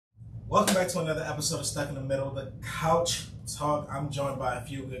Welcome back to another episode of Stuck in the Middle, the Couch Talk. I'm joined by a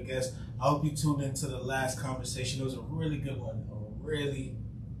few good guests. I hope you tuned into the last conversation. It was a really good one, a really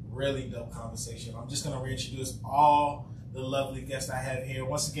dope conversation. I'm just going to reintroduce all the lovely guests I have here.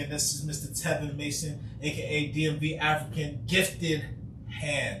 Once again, this is Mr. Tevin Mason, aka DMV African Gifted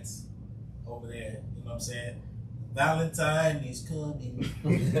Hands over there. You know what I'm saying? Valentine is coming.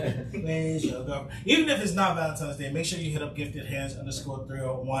 Where's your girl? Even if it's not Valentine's Day, make sure you hit up Gifted Hands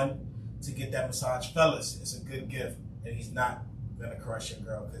 _301 to get that massage. Fellas, it's a good gift, and he's not gonna crush your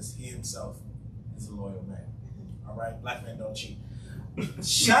girl because he himself is a loyal man. All right, black men don't cheat.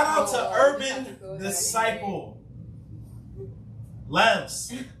 Shout out to Urban Disciple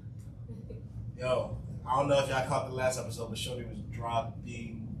Lance. Yo, I don't know if y'all caught the last episode, but Shorty was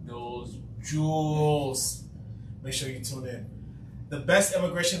dropping those jewels. Make sure you tune in. The best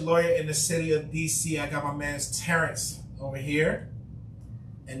immigration lawyer in the city of DC. I got my man's Terrence over here.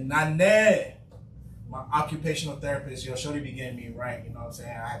 And Nane, my occupational therapist. Yo, Shorty be getting me right. You know what I'm saying?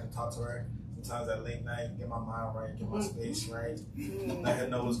 I have to talk to her sometimes at late night, get my mind right, get my space right. Let her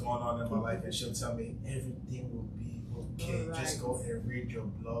know what's going on in my life. And she'll tell me everything will be okay. Right. Just go and read your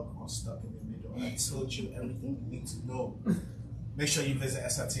blog on Stuck in the Middle. I told you everything you need to know. Make sure you visit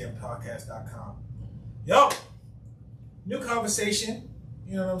SitM Podcast.com. Yo, new conversation.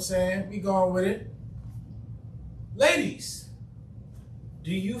 You know what I'm saying? We going with it. Ladies, do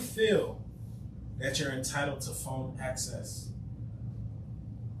you feel that you're entitled to phone access?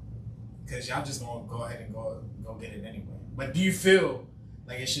 Because y'all just gonna go ahead and go get it anyway. But do you feel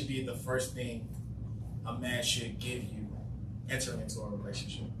like it should be the first thing a man should give you entering into a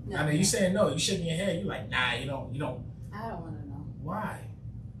relationship? No. I mean, you saying no, you shaking your head. You like, nah, you don't. I don't want to know. Why?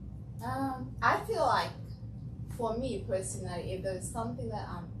 I feel like, for me personally, if there's something that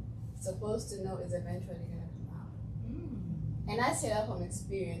I'm supposed to know, is eventually gonna come out. And I say that from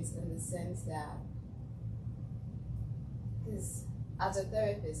experience in the sense that, because as a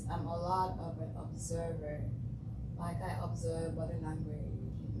therapist, I'm a lot of an observer. Like, I observe body language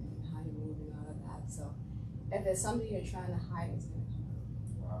and how you move and all of that. So if there's something you're trying to hide, it's gonna come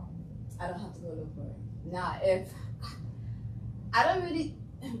out. Wow. I don't have to go look for it. Now, if I don't really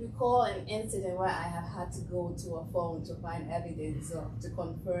recall an incident where I have had to go to a phone to find evidence or to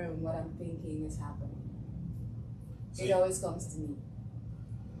confirm what I'm thinking is happening. So it always comes to me.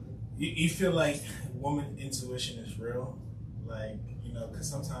 You feel like woman intuition is real? Like, you know, because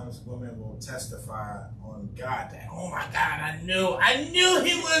sometimes women will testify on God that, oh my God, I knew it. I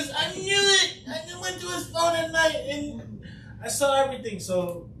went to his phone at night and I saw everything.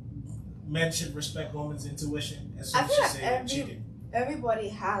 So men should respect women's intuition as soon as she said cheating. Everybody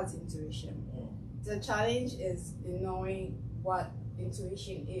has intuition. The challenge is in knowing what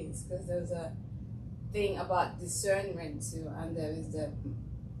intuition is, because there's a thing about discernment too, and there is the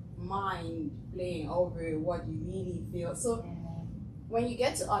mind playing over what you really feel. So when you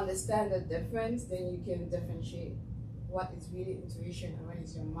get to understand the difference, then you can differentiate what is really intuition and what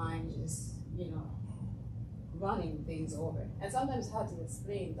is your mind just, running things over. And sometimes it's hard to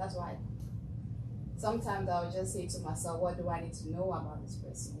explain. That's why sometimes I'll just say to myself, what do I need to know about this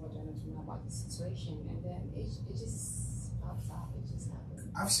person? What do I need to know about the situation? And then it just pops out. It just happens.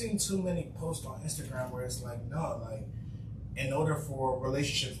 I've seen too many posts on Instagram where it's like, no, like, in order for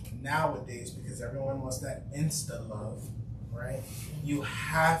relationships nowadays, because everyone wants that insta love, right? You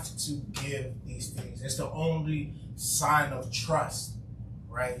have to give these things. It's the only sign of trust,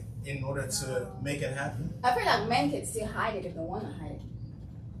 right? In order to make it happen. I feel like men can still hide it if they want to hide it.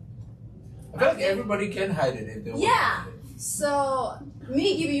 I feel like everybody can hide it if they want to hide it. So,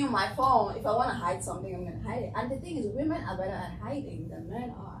 me giving you my phone, if I want to hide something, I'm going to hide it. And the thing is, women are better at hiding than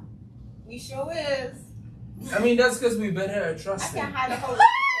men are. We sure is. I mean, that's because we're better at trusting. I can't hide a whole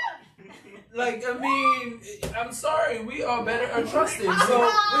Like, I mean, I'm sorry, we are better at trusting.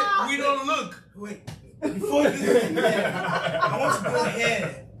 So, we don't look. Wait, before you do that, I want to go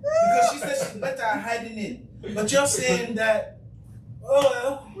ahead. Because she said she's better at hiding it. But you're saying that,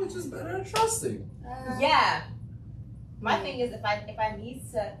 we're just better at trusting. Yeah. My thing is, if I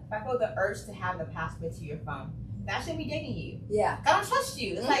feel the urge to have the password to your phone, that should be digging you. Yeah. I don't trust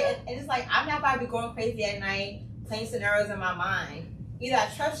you. It's like I'm not about to be going crazy at night, playing scenarios in my mind. Either I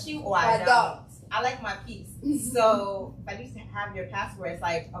trust you or I don't. I like my peace. So if I need to have your password, it's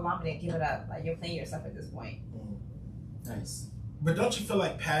like, oh, I'm gonna give it up. Like, you're playing yourself at this point. Nice. But don't you feel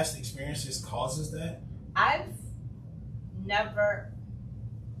like past experiences causes that? I've never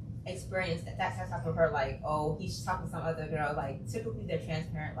experienced that type of her, like, oh, he's talking to some other girl. Like, typically they're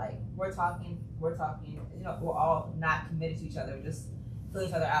transparent. Like, we're talking. We're all not committed to each other. We're just fill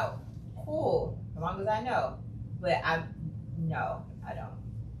each other out. Cool, as long as I know. But no, I don't.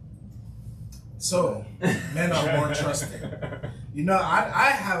 So, men are more trusting. You know,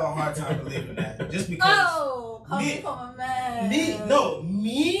 I have a hard time believing that. Just because. Coming from a man.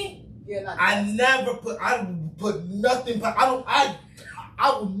 Me. You're not. I put nothing. I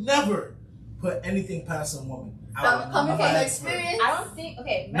will never put anything past a woman. Coming from experience. I don't think.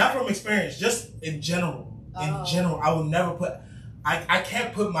 Okay. Not from experience, just in general. In general, I will never put. I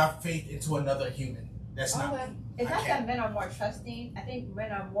can't put my faith into another human. That's not. It's not that men are more trusting. I think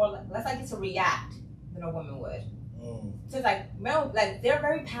men are more less likely to react than a woman would. So it's like men, like they're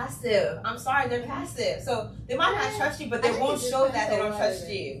very passive. I'm sorry, they're passive. So they might not trust you, but they won't show that they don't trust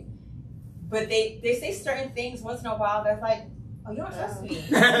you. But they say certain things once in a while that's like, oh, you don't trust me.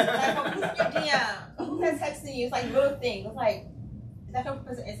 Like, oh, who's in your DM? Who's texting you? It's like little things. It's like, is that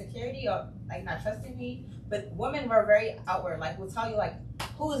because of insecurity or like not trusting me? But women were very outward. Like we'll tell you like,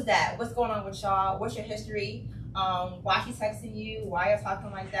 who is that? What's going on with y'all? What's your history? Why she's texting you? Why you're talking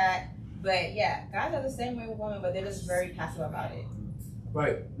like that? But yeah, guys are the same way with women, but they're just very passive about it.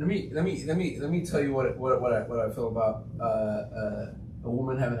 Right. Let me tell you what I feel about a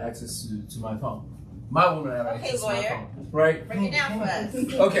woman having access to my phone. My woman having access to my phone. Right? Break it down for us.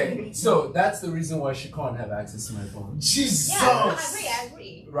 Okay, so that's the reason why she can't have access to my phone. Jesus. Yeah, I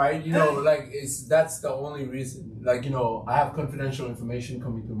agree. Right? You know, like that's the only reason. Like, you know, I have confidential information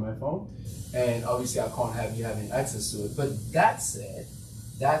coming through my phone, and obviously I can't have you having access to it. But that said,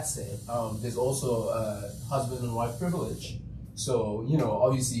 there's also husband and wife privilege. So, you know,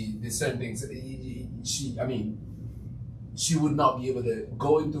 obviously there's certain things she would not be able to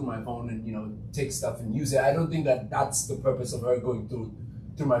go into my phone and, you know, take stuff and use it. I don't think that's the purpose of her going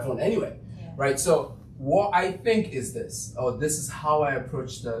through my phone anyway, right? So what I think is this is how I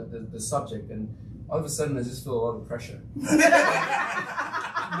approach the subject, and all of a sudden I just feel a lot of pressure.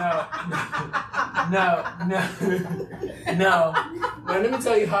 Now, let me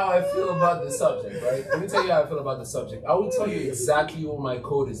tell you how I feel about the subject, right? Let me tell you how I feel about the subject. I will tell you exactly what my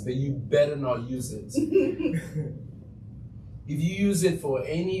code is, but you better not use it. If you use it for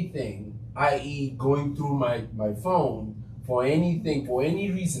anything, i.e. going through my phone, for anything, for any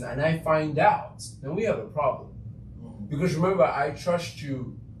reason, and I find out, then we have a problem. Because remember, I trust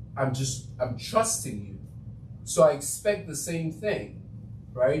you, I'm trusting you. So I expect the same thing,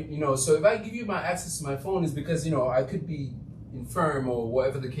 right? You know, so if I give you my access to my phone, it's because, you know, I could be infirm or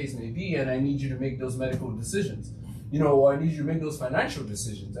whatever the case may be, and I need you to make those medical decisions. You know, or I need you to make those financial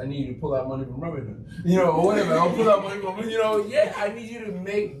decisions. I need you to pull out money from Ramadan. You know, or whatever. I'll pull out money from, you know, I need you to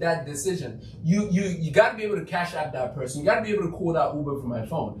make that decision. You got to be able to cash out that person. You got to be able to call that Uber from my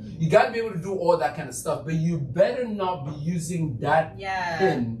phone. You got to be able to do all that kind of stuff. But you better not be using that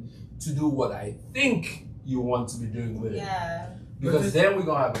pin to do what I think you want to be doing with it. Because then we're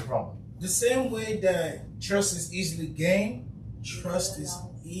going to have a problem. The same way that trust is easily gained, trust is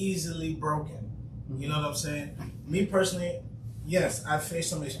easily broken. You know what I'm saying? Me personally, yes, I've faced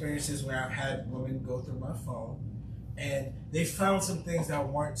some experiences where I've had women go through my phone and they found some things that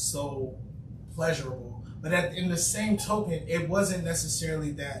weren't so pleasurable. But in the same token, it wasn't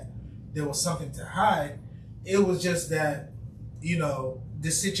necessarily that there was something to hide. It was just that, you know,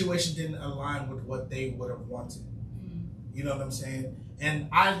 the situation didn't align with what they would have wanted. You know what I'm saying? And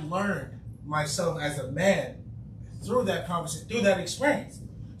I learned myself as a man through that conversation, through that experience.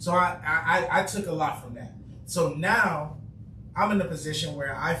 So I took a lot from that. So now I'm in a position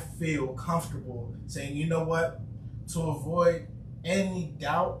where I feel comfortable saying, you know what, to avoid any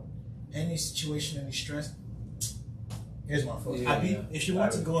doubt, any situation, any stress, here's my phone. If you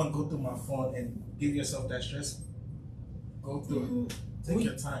want to go through my phone and give yourself that stress, go through it. Take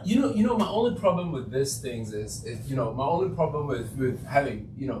your time. You know, my only problem with these things is you know, my only problem with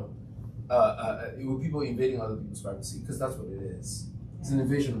having, you know, with people invading other people's privacy, because that's what it is. It's an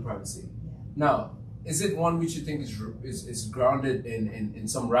invasion of privacy. Now, is it one which you think is grounded in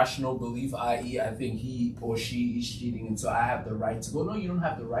some rational belief, i.e. I think he or she is cheating and so I have the right to go? No, you don't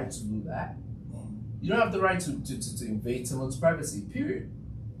have the right to do that. You don't have the right to invade someone's privacy, period.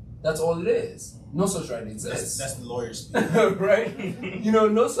 That's all it is. No such right exists. That's the lawyer speak. Right? You know,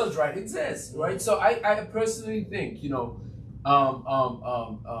 no such right exists, right? So I personally think, you know,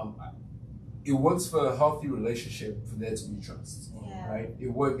 it works for a healthy relationship for there to be trust. Right?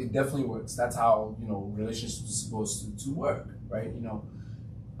 It definitely works. That's how, you know, relationships are supposed to work, right? You know,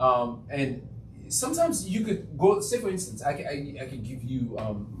 and sometimes you could go, say for instance, I could give you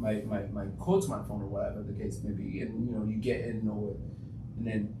my code to my phone or whatever the case may be, and you know, you get in and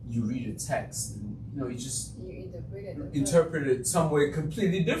then you read a text, and you know, you interpret it some way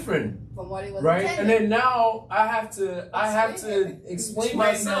completely different from what it was right intended. And then now I have to explain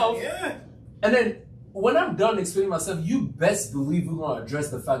myself, and then when I'm done explaining myself, you best believe we're gonna address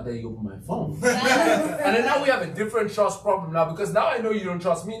the fact that you opened my phone. And then now we have a different trust problem now, because now I know you don't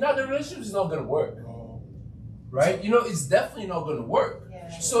trust me. Now the relationship is not gonna work. Right? You know, it's definitely not gonna work.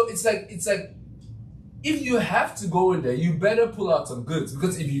 Yeah. So it's like if you have to go in there, you better pull out some goods,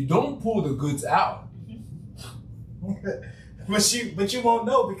 because if you don't pull the goods out, but you won't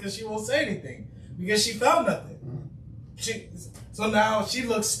know, because she won't say anything, because she found nothing. So now she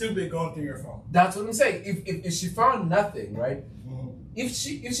looks stupid going through your phone. that's what I'm saying. If she found nothing, right? If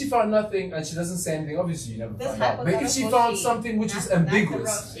she found nothing and she doesn't say anything, obviously you never This find out. But if she found something which is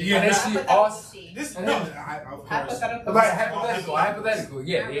ambiguous, Yeah, and then she asks, This and no, then- of course. right, hypothetical,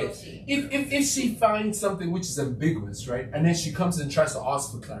 yeah. Hypothetical. If she finds something which is ambiguous, right, and then she comes and tries to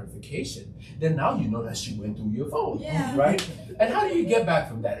ask for clarification, then now you know that she went through your phone, Yeah. right? And how do you get back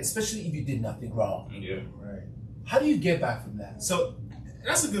from that, especially if you did nothing wrong? Yeah. Right. How do you get back from that? So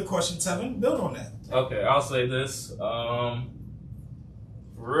that's a good question, Tevin. Build on that. Okay, I'll say this.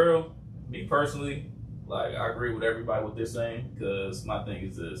 For real, me personally, like, I agree with everybody what they're saying, because my thing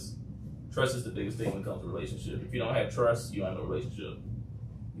is this: trust is the biggest thing when it comes to relationship. If you don't have trust, you don't have no relationship.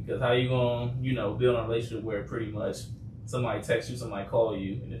 Because how you gonna, build a relationship where pretty much somebody texts you, somebody call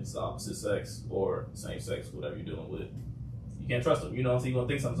you, and it's the opposite sex or same sex, whatever you're dealing with. You can't trust them. You know what I'm saying? You're gonna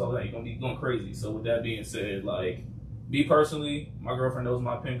think something's all that. You're gonna be going crazy. So with that being said, like, me personally, my girlfriend knows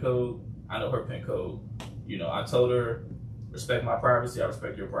my PIN code. I know her PIN code. I told her, respect my privacy, I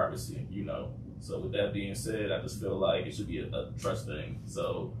respect your privacy, So with that being said, I just feel like it should be a trust thing.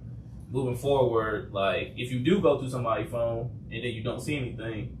 So moving forward, like, if you do go through somebody's phone and then you don't see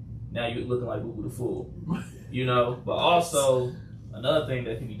anything, now you're looking like Boo Boo the Fool. But also, another thing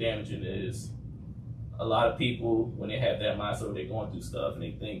that can be damaging is a lot of people, when they have that mindset where they're going through stuff and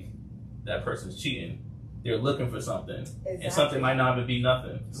they think that person's cheating, they're looking for something, and something might not even be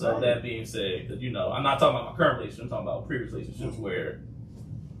nothing. So that being said, because I'm not talking about my current relationship, I'm talking about previous relationships where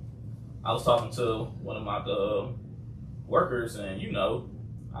I was talking to one of my workers, and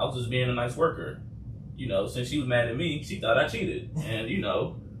I was just being a nice worker. Since she was mad at me, she thought I cheated, and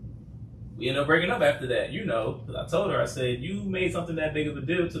we ended up breaking up after that. Because I told her, I said, you made something that big of a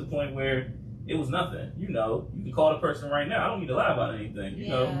deal to the point where it was nothing. You can call the person right now. I don't need to lie about anything.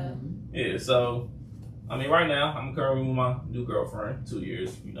 Yeah. So. I mean, right now, I'm currently with my new girlfriend, 2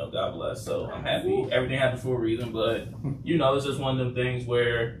 years, God bless. So I'm happy. Everything happens for a reason. But, it's just one of them things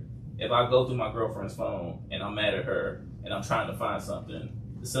where if I go through my girlfriend's phone and I'm mad at her and I'm trying to find something,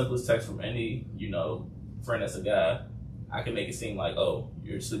 the simplest text from any, friend that's a guy, I can make it seem like, oh,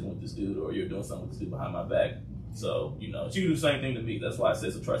 you're sleeping with this dude or you're doing something with this dude behind my back. So, she can do the same thing to me. That's why I say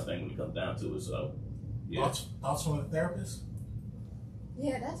it's a trust thing when it comes down to it. So, yeah. Thoughts from the therapist?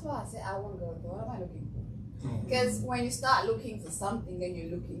 Yeah, that's why I said I won't go. What am I looking for? Because when you start looking for something, then you're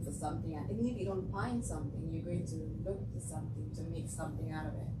looking for something, and even if you don't find something, you're going to look for something to make something out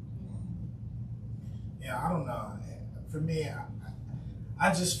of it. Yeah, I don't know. For me, I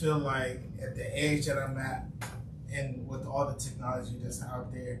just feel like at the age that I'm at, and with all the technology that's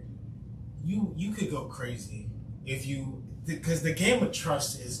out there, you could go crazy if because the game of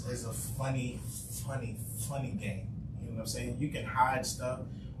trust is a funny game. You know what I'm saying? You can hide stuff.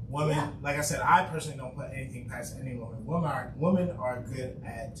 Women, like I said, I personally don't put anything past any woman. Women are good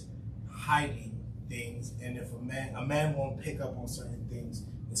at hiding things, and if a man won't pick up on certain things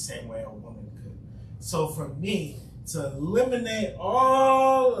the same way a woman could. So for me to eliminate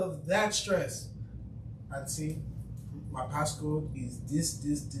all of that stress, I'd see my passcode is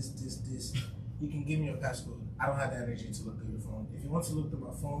this. You can give me your passcode. I don't have the energy to look through your phone. If you want to look through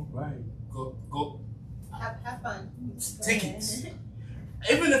my phone, go. Have fun. Take it.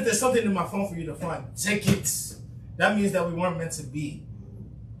 Even if there's something in my phone for you to find, take it. That means that we weren't meant to be.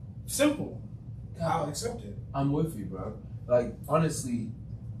 Simple. I'll accept it. I'm with you, bro. Like, honestly,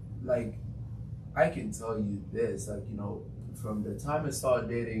 like, I can tell you this, like, from the time I started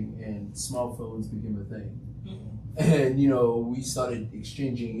dating and smartphones became a thing, and, we started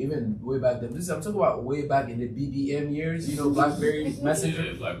exchanging even way back then. I'm talking about way back in the BBM years, BlackBerry Messenger,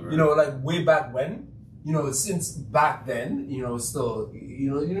 Yeah, BlackBerry. like way back when. Since back then, still,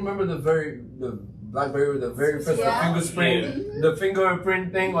 you remember the BlackBerry with the very first the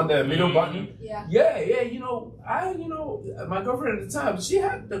fingerprint thing on the middle button. Yeah. My girlfriend at the time, she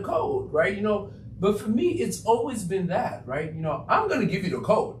had the code, right? But for me, it's always been that, right? I'm gonna give you the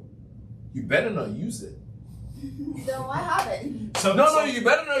code. You better not use it. So what happened? No, you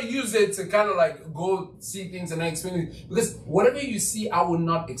better not use it to kind of like go see things and then explain it, because whatever you see, I will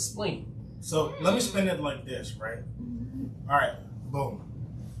not explain. So let me spin it like this, right? All right, boom.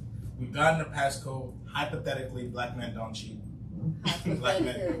 We've gotten a passcode. Hypothetically, black men don't cheat.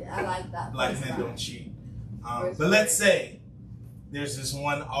 Hypothetically, I like that. Black men don't cheat. But let's say there's this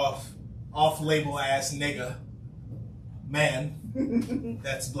one off-label ass nigga man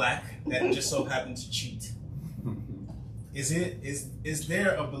that's black that just so happened to cheat. Is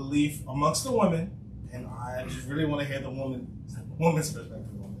there a belief amongst the women, and I just really want to hear the woman's perspective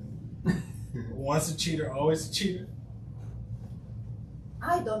on it. Once a cheater, always a cheater?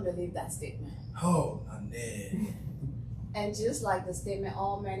 I don't believe that statement. Oh, my nigga. And just like the statement,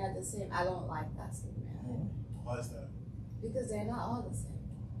 all men are the same, I don't like that statement. Why is that? Because they're not all the same.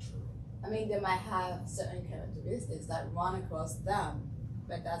 True. I mean, they might have certain characteristics that run across them,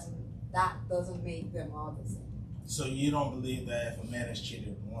 but that doesn't make them all the same. So you don't believe that if a man has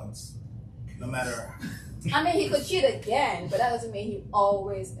cheated once, no matter... I mean, he could cheat again, but that doesn't mean he's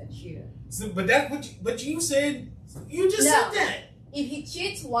always a cheater. So, but you said, you just said that. If he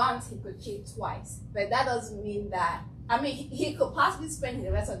cheats once, he could cheat twice. But that doesn't mean that, I mean, he could possibly spend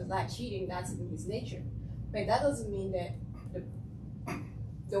the rest of his life cheating, that's in his nature. But that doesn't mean that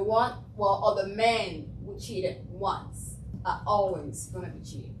the men who cheated once are always going to be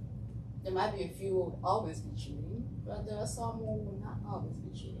cheating. There might be a few who will always be cheating, but there are some who will not always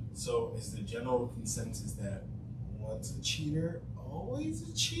be cheating. So is the general consensus that once a cheater, always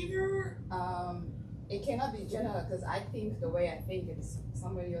a cheater? It cannot be general because I think the way I think is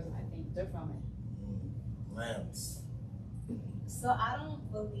somebody else might think differently. Lambs. So I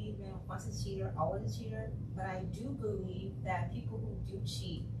don't believe in once a cheater, always a cheater, but I do believe that people who do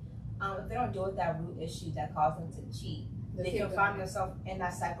cheat, if they don't deal with that root issue that caused them to cheat, they can find themselves in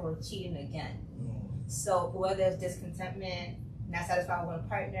that cycle of cheating again. So whether it's discontentment, not satisfied with one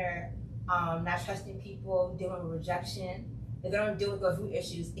partner, not trusting people, dealing with rejection, if they don't deal with those root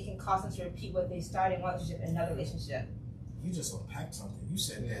issues, it can cause them to repeat what they started in one relationship in another relationship. You just unpacked something. You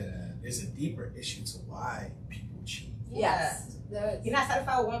said that there's a deeper issue to why people cheat. Yes. You're not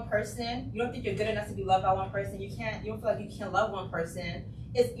satisfied with one person. You don't think you're good enough to be loved by one person. You don't feel like you can love one person.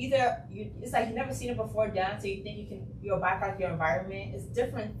 It's either it's like you've never seen it before done, so you think you'll bypass your environment. It's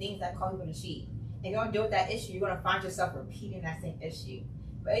different things that cause people to cheat. And if you don't deal with that issue, you're gonna find yourself repeating that same issue.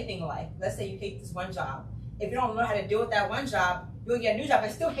 But anything in life, let's say you hate this one job. If you don't know how to deal with that one job, you'll get a new job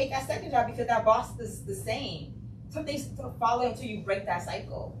and still hate that second job because that boss is the same. Some things follow until you break that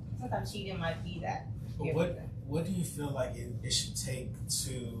cycle. Sometimes cheating might be that. But what do you feel like it should take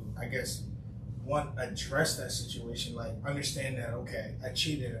to, I guess, one, address that situation? Like, understand that, okay, I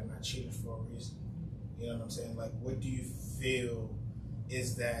cheated and I cheated for a reason. You know what I'm saying? Like, what do you feel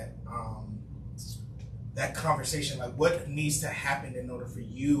is that that conversation? Like, what needs to happen in order for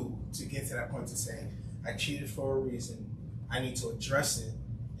you to get to that point to say, I cheated for a reason, I need to address it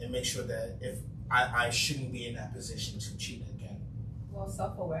and make sure that if I shouldn't be in that position to cheat again? Well,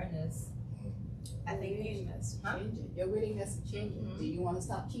 self-awareness. I think willingness to change it. Your willingness to change it. Do you want to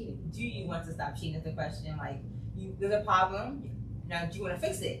stop cheating? Do you want to stop cheating is the question. Like, there's a problem. Now, do you want to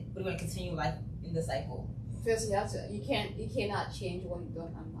fix it? Or do you want to continue life in the cycle? First, you have to. You cannot change what you don't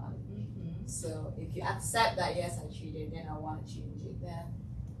acknowledge. So if you accept that, yes, I cheated, then I want to change it. Then.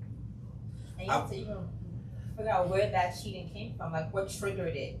 And you have to even figure out where that cheating came from. Like, what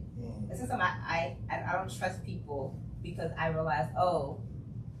triggered it? And sometimes I don't trust people because I realize, oh,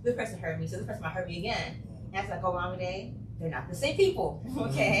 this person hurt me, so this person might hurt me again. And as I go along the day, they're not the same people,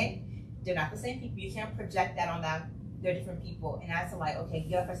 okay? They're not the same people. You can't project that on them. They're different people. And that's like, okay,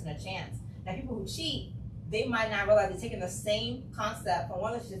 give a person a chance. Now, people who cheat, they might not realize they're taking the same concept from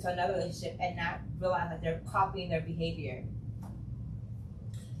one relationship to another relationship and not realize that they're copying their behavior.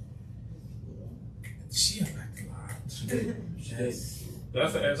 She unpacked a lot. Yes. Can I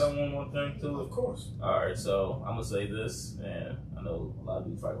ask one more thing too? Of course. Alright, so I'm gonna say this, and I know a lot of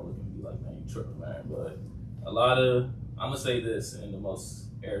people probably gonna look at me like, man, you tripping, man. But I'm gonna say this in the most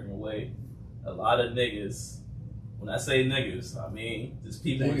arrogant way. A lot of niggas, when I say niggas, I mean just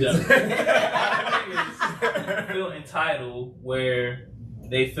people in general. Niggas feel entitled where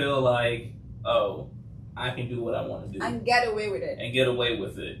they feel like, oh, I can do what I want to do. And get away with it. And get away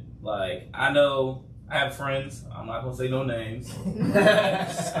with it. Like, I know I have friends. I'm not gonna say no names.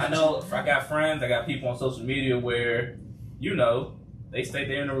 I know if I got friends, I got people on social media where, you know, they say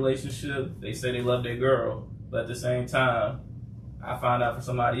they're in a relationship, they say they love their girl, but at the same time, I find out from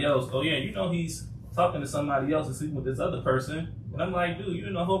somebody else, oh yeah, you know he's talking to somebody else and sleeping with this other person. And I'm like, dude, you're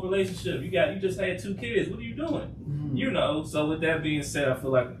in a whole relationship. You just had 2 kids. What are you doing? You know, so with that being said, I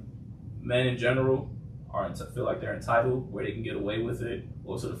feel like men in general feel like they're entitled, where they can get away with it,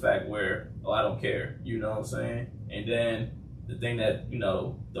 or to the fact where, oh, I don't care, you know what I'm saying? And then the thing that, you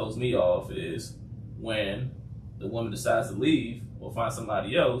know, throws me off is when the woman decides to leave or find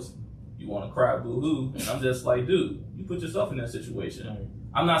somebody else, you want to cry boo-hoo. And I'm just like, dude, you put yourself in that situation. Right.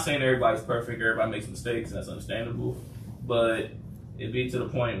 I'm not saying everybody's perfect, everybody makes mistakes, and that's understandable. But it'd be to the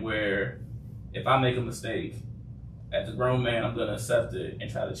point where if I make a mistake, as a grown man, I'm going to accept it and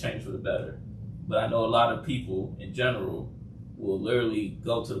try to change for the better. But I know a lot of people in general will literally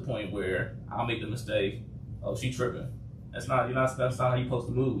go to the point where I'll make the mistake, oh, she tripping. That's not how you're supposed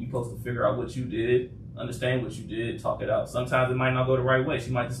to move. You're supposed to figure out what you did, understand what you did, talk it out. Sometimes it might not go the right way.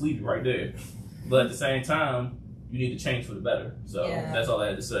 She might just leave you right there. But at the same time, you need to change for the better. So that's all I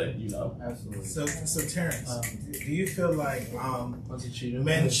had to say, Absolutely. So Terrence, do you feel like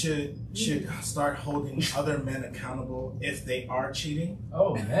men should start holding other men accountable if they are cheating?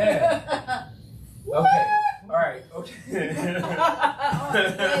 Oh, man. Okay. All right. Okay.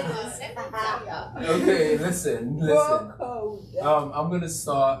 Okay. Listen. I'm gonna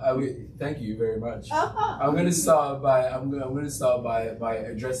start. Thank you very much. I'm gonna start by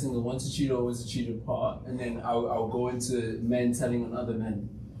addressing the once a cheater, always a cheater part, and then I'll go into men telling on other men.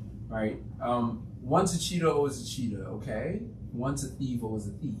 Right. Once a cheater, always a cheater. Okay. Once a thief, always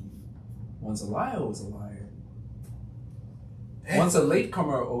a thief. Once a liar, always a liar. Once a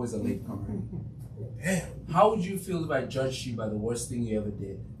latecomer, always a latecomer. Damn. How would you feel if I judged you by the worst thing you ever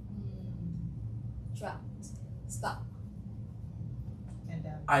did? Trapped. Stuck.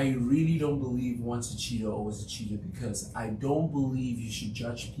 I really don't believe once a cheater, always a cheater, because I don't believe you should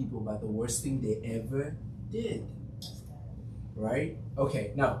judge people by the worst thing they ever did. Right?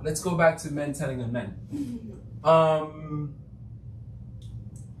 Okay, now let's go back to men telling on men.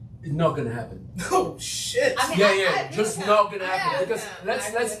 It's not gonna happen. Oh shit! Just not gonna happen. Because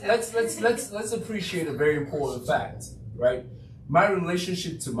let's appreciate a very important fact, right? My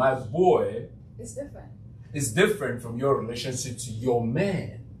relationship to my boy is different from your relationship to your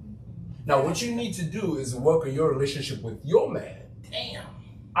man. Now, what you need to do is work on your relationship with your man. Damn.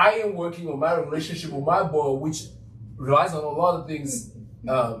 I am working on my relationship with my boy, which relies on a lot of things.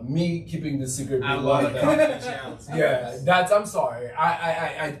 Me keeping the secret. I love that. Yeah, I'm sorry.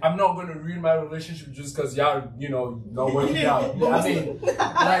 I'm not gonna ruin my relationship just because y'all, not working out. I mean,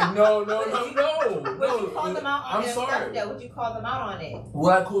 like, no. Would you call them out on I'm their sorry. stuff though? Would you call them out on it?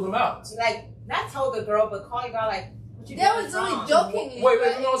 Will I call them out? Like, not tell the girl, but call your girl like, what you They doing was wrong? only joking. Wait,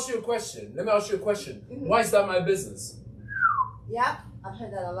 let me ask you a question. Why is that my business? Yep, I've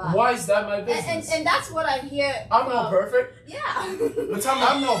heard that a lot. Why is that my business? And that's what I hear. I'm not perfect. Yeah. But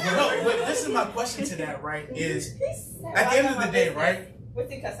I'm not perfect. But this is my question to that, right? Is at the end of the day, right?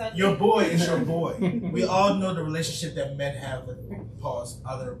 Your boy is your boy. We all know the relationship that men have with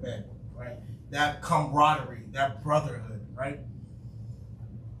other men, right? That camaraderie, that brotherhood, right?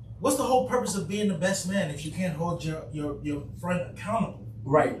 What's the whole purpose of being the best man if you can't hold your friend accountable?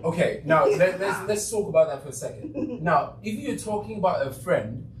 Right. Okay. Now let's talk about that for a second. Now, if you're talking about a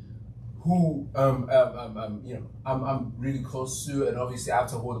friend who I'm really close to, and obviously I have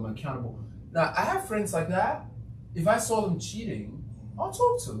to hold them accountable. Now, I have friends like that. If I saw them cheating, I'll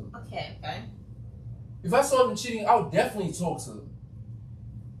talk to them. Okay. If I saw them cheating, I'll definitely talk to them.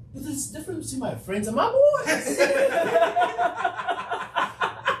 But there's a difference between my friends and my boys.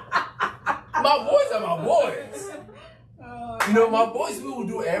 My boys are my boys. My boys, we will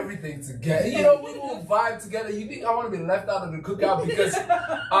do everything together. We will vibe together. You think I want to be left out of the cookout because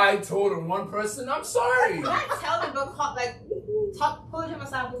I told on one person? I'm sorry. Not tell him, but pull him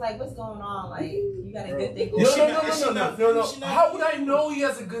aside and be like, what's going on? Like, you got a good thing going on. No. How would I know he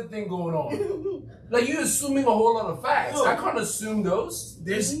has a good thing going on? Like, you're assuming a whole lot of facts. I can't assume those.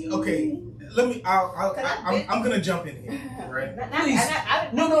 I'm gonna jump in here, right? Please.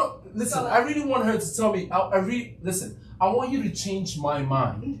 No. Listen, I really want her to tell me. Listen. I want you to change my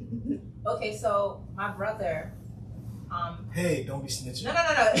mind. Okay, so my brother. Hey, don't be snitching. No.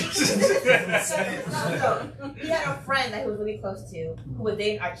 He had a friend that he was really close to who was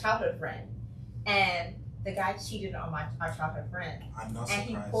dating our childhood friend, and the guy cheated on our childhood friend. I'm not surprised.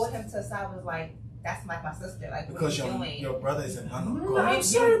 And he pulled him to the side and was like, "That's my sister. Like, because what are you doing? Your brother is a nun. I'm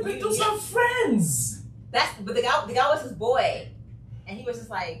sorry, but those are friends. But the guy was his boy, and he was just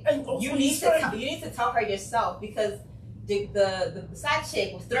like, you need to tell her yourself because the side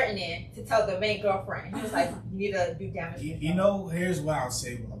chick was threatening to tell the main girlfriend. He was like, you need to do damage. Here's what I'll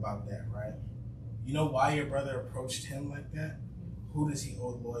say about that, right? You know why your brother approached him like that? Who does he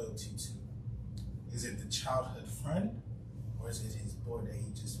owe loyalty to? Is it the childhood friend, or is it his boy that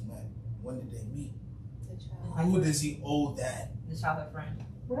he just met? When did they meet? Who does he owe that? The childhood friend.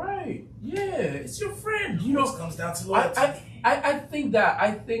 Right. Yeah, it's your friend. It comes down to loyalty. I think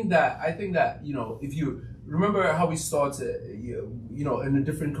that if you remember how we started, in a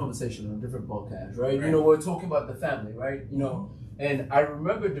different conversation on a different podcast, right? We're talking about the family, right? And I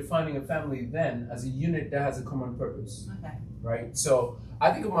remember defining a family then as a unit that has a common purpose. Okay. Right? So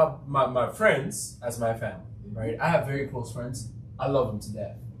I think of my friends as my family, right? I have very close friends. I love them to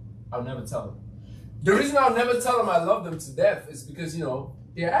death. I'll never tell them. The reason I'll never tell them I love them to death is because, you know,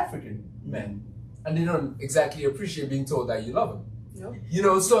 they're African men. And they don't exactly appreciate being told that you love them. Nope. You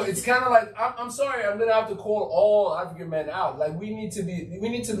know, so it's kind of like, I'm sorry, I'm gonna have to call all African men out. Like we need to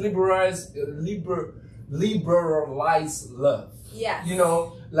liberalize love. Yes. You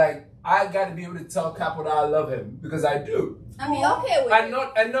know, like I gotta be able to tell Capo that I love him because I do. And be okay with it.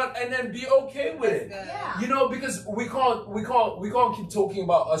 And then be okay with it. Yeah. You know, because we can't keep talking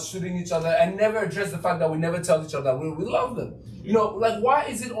about us shooting each other and never address the fact that we never tell each other that we love them. You know, like why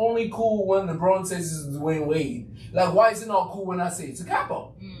is it only cool when LeBron says it's Dwayne Wade? Like why is it not cool when I say it's a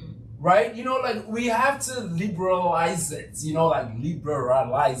Capo? Right? You know, like we have to liberalize it. You know, like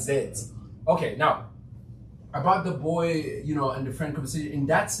liberalize it. Okay, now about the boy, you know, and the friend conversation in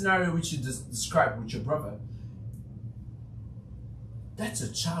that scenario which you just described with your brother. That's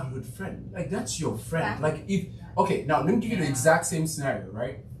a childhood friend. Like that's your friend. Like if okay, now let me give you the exact same scenario,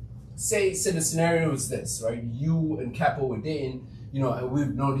 right? Say the scenario is this, right? You and Capo were dating, you know, and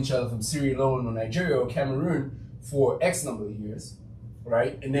we've known each other from Sierra Leone or Nigeria or Cameroon for X number of years,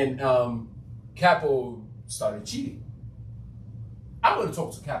 right? And then Capo started cheating. I'm gonna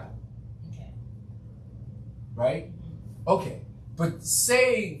talk to Capo. Okay. Right? Okay. But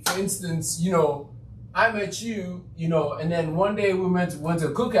say, for instance, you know, I met you, you know, and then one day we went to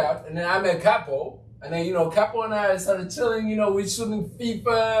a cookout, and then I met Capo, and then, you know, Capo and I started chilling, you know, we're shooting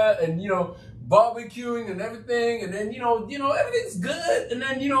FIFA, and, you know, barbecuing and everything, and then, you know, everything's good, and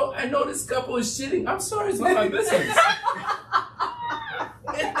then, you know, I know this couple is shitting. I'm sorry, it's not my business.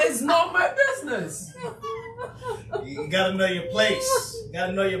 It's not my business. You gotta know your place. You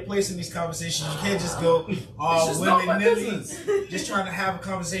gotta know your place in these conversations. You can't just go all willy-nilly, just trying to have a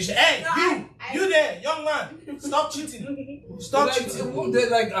conversation. Hey, you there, young man, stop cheating. Stop cheating.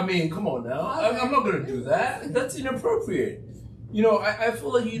 Like, I mean, come on now. I'm not gonna do that. That's inappropriate. You know, I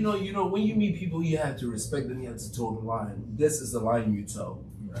feel like, you know, when you meet people, you have to respect them. You have to toe the line. This is the line you toe.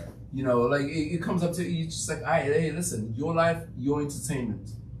 Right. You know, like it comes up to you, just like, all right, hey, listen, your life, your entertainment.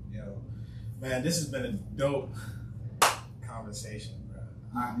 Yo, man, this has been a dope conversation, bro.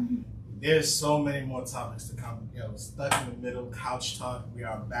 There's so many more topics to come. Yo, stuck in the middle, couch talk. We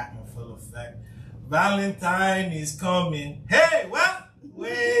are back in full effect. Valentine is coming. Hey, well,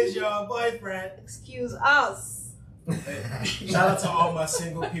 where's your boyfriend? Excuse us. Hey, shout out to all my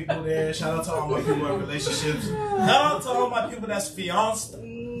single people there. Shout out to all my people in relationships. Shout out to all my people that's fianced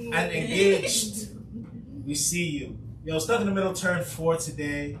and engaged. We see you. Yo, Stuck in the Middle turned 4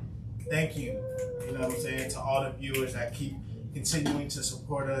 today. Thank you. You know what I'm saying? To all the viewers that keep continuing to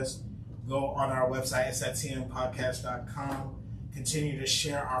support us. Go on our website, it's at SitMPodcast.com. Continue to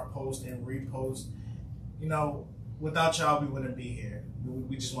share our post and repost. You know, without y'all, we wouldn't be here.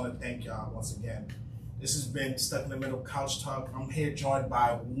 We just want to thank y'all once again. This has been Stuck in the Middle Couch Talk. I'm here joined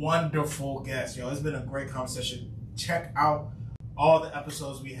by wonderful guests. Yo, it's been a great conversation. Check out all the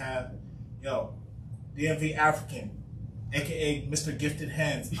episodes we have. Yo, DMV African, aka Mr. Gifted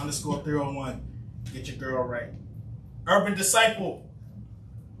Hands _301. Get your girl right. Urban Disciple,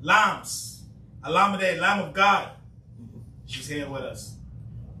 Lams, Alameda, Lamb of God. She's here with us.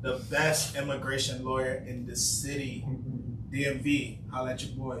 The best immigration lawyer in the city, DMV. Holla at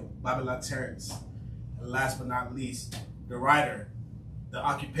your boy, Babylon Terrence. And last but not least, the writer, the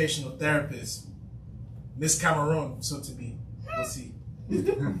occupational therapist, Miss Cameroon, so to be. We'll see.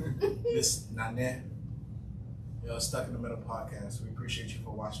 Miss Nane. Yo, Stuck in the Middle podcast. We appreciate you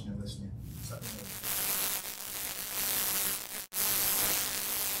for watching and listening. Stuck in the Middle.